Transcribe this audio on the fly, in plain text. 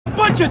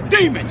bunch of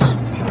demons.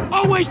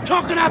 Always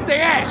talking out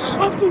their ass.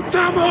 Uncle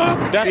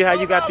Tomahawk. See how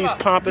you got these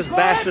pompous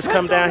bastards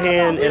come down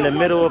here in the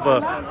middle of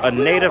a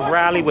native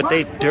rally with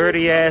their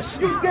dirty ass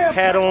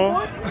hat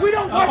on,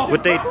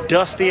 with their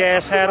dusty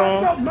ass hat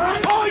on?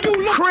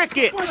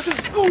 Crickets!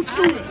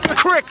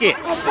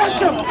 Crickets! A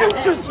bunch of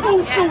future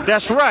school shooters.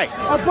 That's right.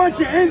 A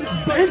bunch of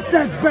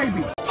incest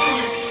babies.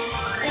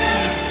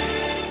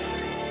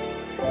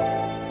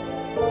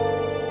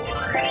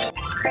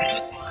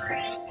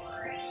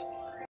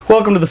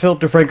 Welcome to the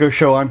Philip DeFranco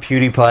Show. I'm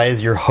PewDiePie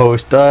as your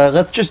host.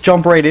 Let's just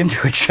jump right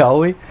into it, shall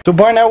we? So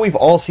by now we've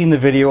all seen the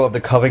video of the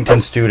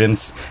Covington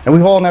students, and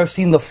we've all now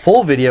seen the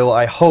full video,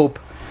 I hope,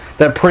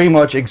 that pretty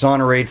much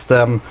exonerates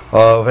them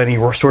of any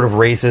sort of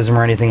racism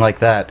or anything like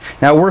that.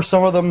 Now, were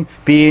some of them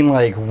being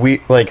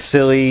like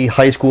silly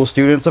high school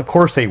students? Of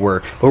course they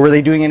were. But were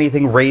they doing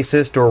anything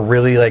racist or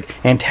really like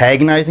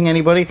antagonizing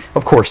anybody?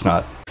 Of course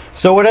not.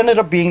 So what ended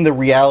up being the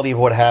reality of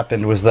what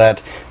happened was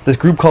that this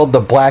group called the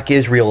Black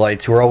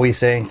Israelites, who were always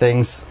saying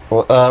things,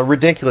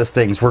 ridiculous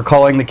things, were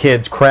calling the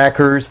kids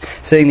crackers,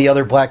 saying the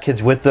other black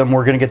kids with them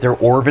were going to get their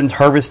orphans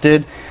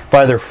harvested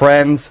by their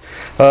friends,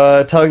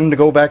 telling them to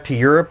go back to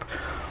Europe,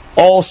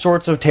 all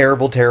sorts of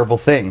terrible, terrible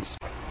things.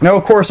 Now,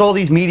 of course, all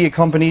these media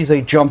companies,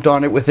 they jumped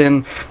on it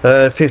within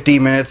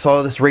 15 minutes.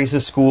 Oh, this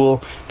racist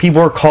school. People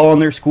are calling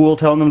their school,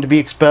 telling them to be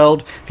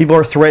expelled. People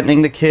are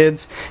threatening the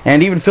kids.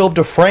 And even Philip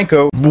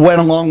DeFranco went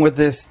along with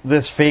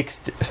this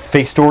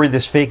fake story,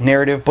 this fake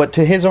narrative. But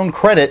to his own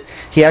credit,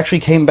 he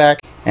actually came back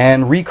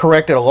and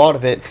recorrected a lot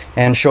of it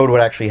and showed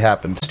what actually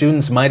happened.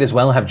 Students might as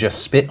well have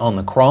just spit on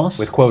the cross,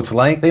 with quotes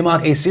like, "They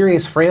mock a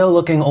serious,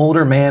 frail-looking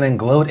older man and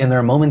gloat in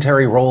their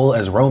momentary role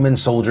as Roman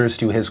soldiers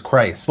to his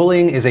Christ.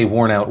 Bullying is a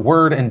worn-out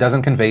word and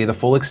doesn't convey the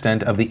full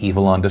extent of the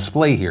evil on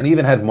display here." And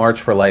even had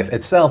March for Life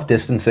itself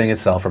distancing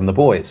itself from the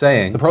boys,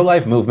 saying, "The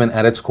pro-life movement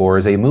at its core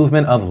is a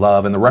movement of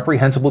love, and the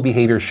reprehensible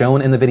behavior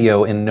shown in the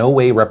video in no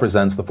way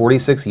represents the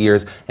 46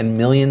 years and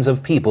millions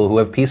of people who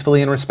have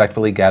peacefully and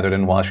respectfully gathered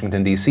in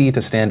Washington, D.C.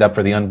 to stand up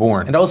for the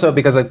unborn." And also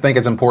because I think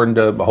it's important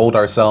to hold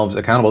ourselves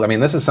accountable. I mean,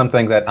 this is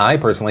something that I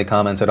personally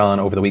commented on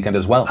over the weekend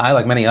as well. I,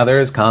 like many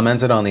others,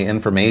 commented on the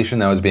information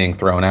that was being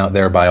thrown out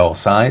there by all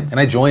sides. And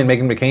I joined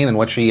Meghan McCain in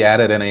what she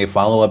added in a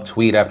follow-up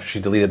tweet after she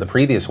deleted the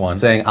previous one,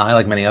 saying, I,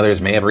 like many others,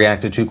 may have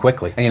reacted too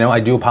quickly. And, you know, I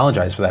do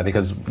apologize for that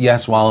because,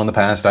 yes, while in the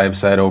past I've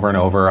said over and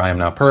over, I am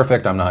not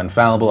perfect, I'm not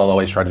infallible, I'll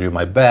always try to do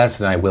my best,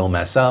 and I will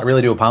mess up. I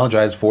really do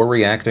apologize for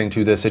reacting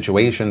to this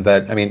situation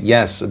that, I mean,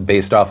 yes,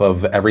 based off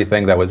of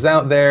everything that was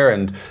out there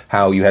and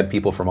how you had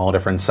people from all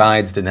different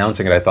sides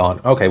denouncing it, I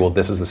thought, okay, well,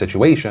 this is the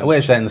situation. I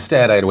wish that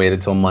instead I'd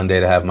waited till Monday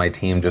to have my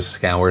team just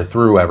scour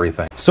through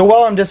everything. So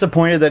while I'm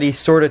disappointed that he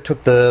sort of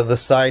took the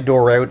side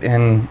door out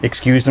and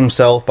excused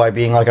himself by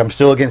being like, I'm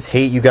still against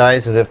hate, you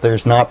guys, as if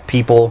there's not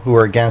people who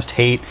are against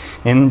hate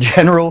in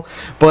general,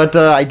 but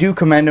I do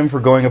commend him for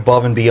going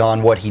above and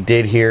beyond what he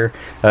did here.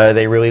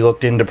 They really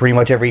looked into pretty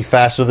much every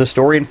facet of the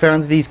story and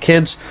found that these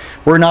kids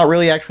were not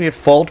really actually at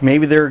fault.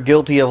 Maybe they're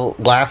guilty of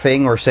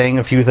laughing or saying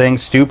a few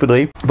things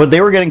stupidly, but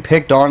they were getting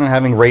picked on and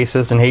having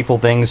racist and hateful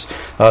things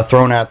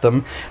thrown at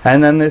them.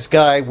 And then this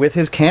guy with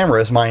his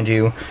cameras, mind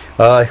you,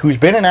 who's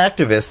been an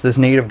activist, this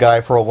native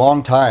guy, for a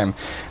long time,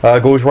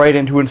 goes right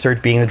into and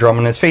starts beating the drum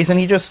in his face, and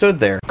he just stood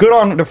there. Good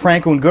on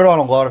DeFranco and good on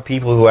a lot of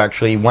people who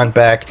actually went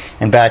back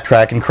and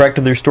backtracked and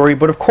corrected their story,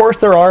 but of course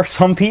there are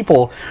some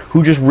people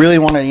who just really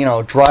want to, you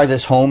know, drive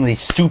this home, these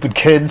stupid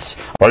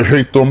kids. I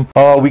hate them.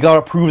 We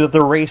gotta prove that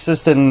they're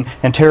racist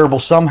and terrible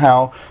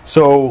somehow,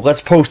 so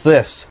let's post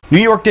this. New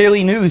York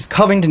Daily News,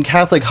 Covington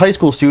Catholic high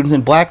school students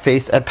in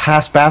blackface at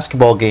past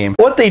basketball game.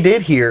 What they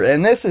did here,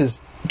 and this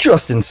is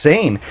just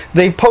insane.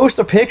 They post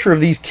a picture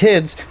of these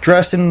kids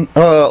dressed in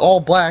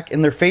all black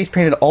and their face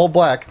painted all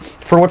black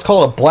for what's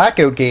called a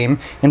blackout game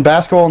in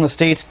basketball in the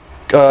States.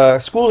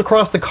 Schools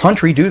across the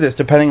country do this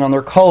depending on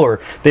their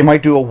color. They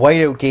might do a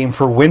whiteout game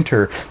for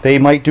winter. They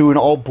might do an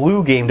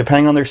all-blue game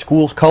depending on their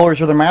school's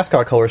colors or their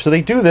mascot colors. So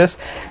they do this,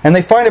 and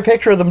they find a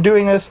picture of them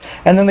doing this,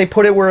 and then they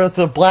put it where it's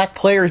a black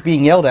player is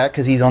being yelled at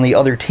because he's on the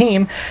other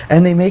team,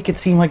 and they make it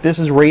seem like this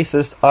is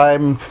racist.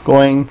 I'm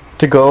going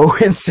to go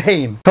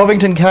insane.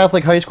 Covington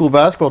Catholic High School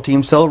basketball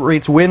team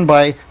celebrates win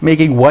by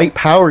making white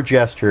power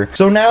gesture.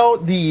 So now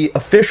the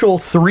official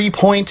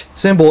 3-point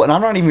symbol, and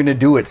I'm not even going to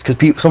do it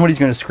because somebody's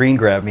going to screen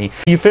grab me.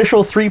 The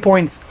official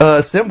 3-point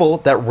symbol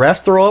that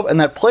refs throw up and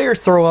that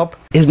players throw up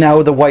is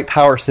now the white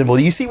power symbol.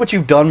 Do you see what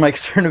you've done, Mike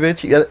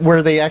Cernovich,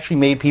 where they actually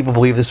made people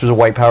believe this was a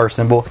white power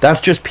symbol?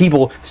 That's just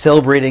people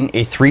celebrating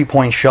a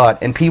 3-point shot,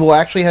 and people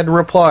actually had to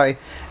reply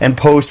and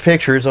post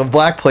pictures of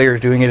black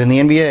players doing it in the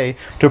NBA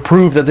to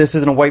prove that this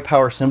isn't a white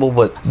power symbol,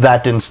 but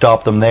that didn't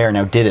stop them there,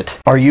 now did it?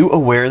 Are you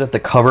aware that the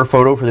cover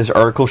photo for this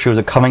article shows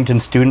a Covington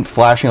student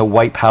flashing a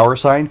white power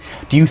sign?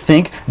 Do you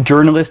think,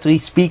 journalistically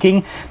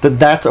speaking, that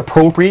that's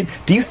appropriate?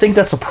 Do you think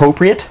that's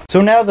appropriate? So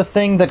now the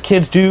thing that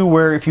kids do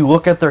where if you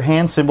look at their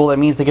hand symbol,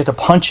 that means they get to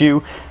punch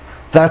you,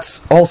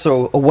 That's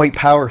also a white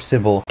power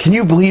symbol. Can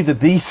you believe that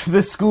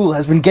this school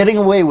has been getting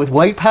away with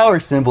white power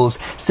symbols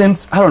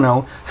since, I don't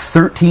know,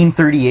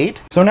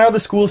 1338? So now the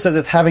school says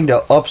it's having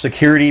to up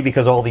security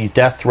because all these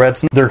death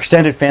threats. Their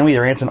extended family,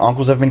 their aunts and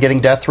uncles have been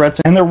getting death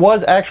threats. And there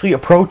was actually a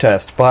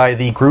protest by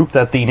the group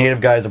that the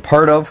Native guy is a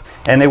part of,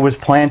 and it was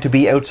planned to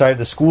be outside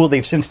the school.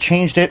 They've since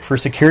changed it for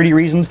security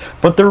reasons,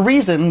 but the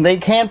reason they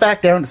can't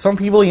back down, some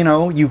people, you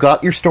know, you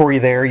got your story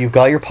there, you've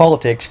got your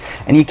politics,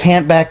 and you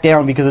can't back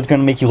down because it's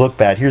going to make you look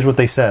bad. Here's what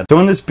they said. So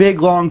in this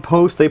big long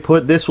post they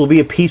put, "This will be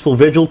a peaceful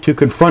vigil to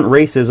confront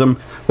racism.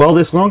 While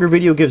this longer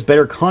video gives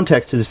better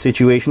context to the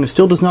situation, it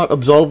still does not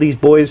absolve these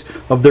boys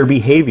of their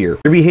behavior.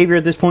 Their behavior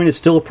at this point is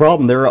still a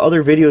problem. There are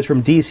other videos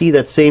from DC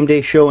that same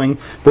day showing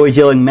boys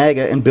yelling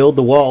MAGA and build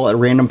the wall at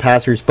random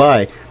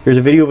passers-by. There's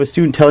a video of a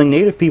student telling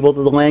Native people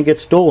that the land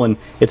gets stolen.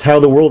 It's how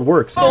the world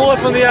works." Stolen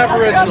from the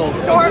Aboriginals.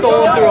 It's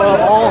stolen through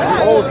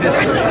all of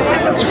history.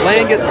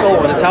 Land gets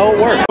stolen. It's how it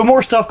works. But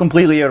more stuff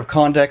completely out of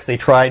context. They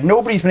tried.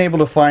 Nobody's been able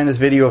to find this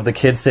video of the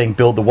kid saying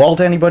build the wall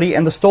to anybody.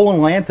 And the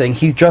stolen land thing,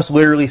 he's just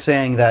literally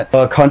saying that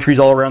countries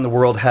all around the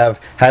world have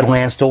had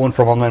land stolen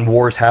from them and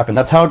wars happen.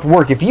 That's how it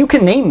works. If you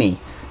can name me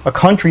a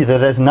country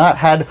that has not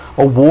had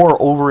a war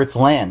over its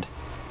land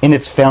in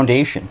its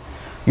foundation,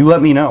 you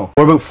let me know.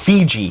 What about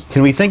Fiji?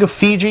 Can we think of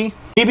Fiji?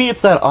 Maybe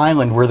it's that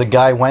island where the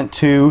guy went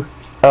to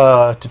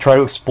try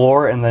to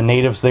explore, and the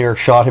natives there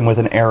shot him with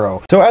an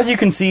arrow. So as you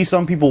can see,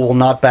 some people will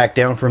not back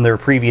down from their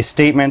previous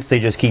statements. They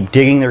just keep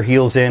digging their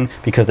heels in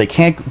because they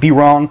can't be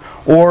wrong,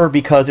 or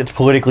because it's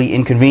politically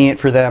inconvenient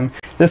for them.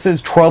 This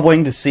is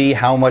troubling to see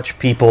how much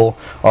people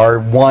are,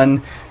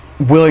 one,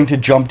 willing to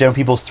jump down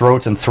people's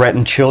throats and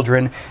threaten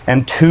children,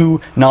 and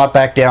two, not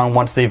back down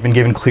once they've been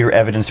given clear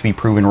evidence to be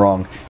proven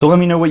wrong. So let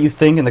me know what you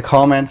think in the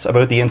comments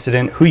about the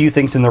incident, who you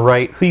think's in the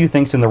right, who you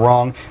think's in the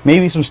wrong,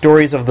 maybe some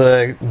stories of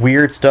the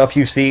weird stuff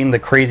you've seen, the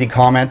crazy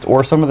comments,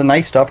 or some of the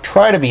nice stuff.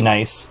 Try to be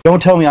nice.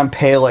 Don't tell me I'm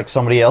pale like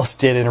somebody else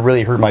did and it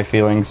really hurt my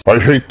feelings. I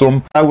hate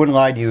them. I wouldn't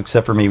lie to you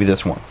except for maybe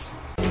this once.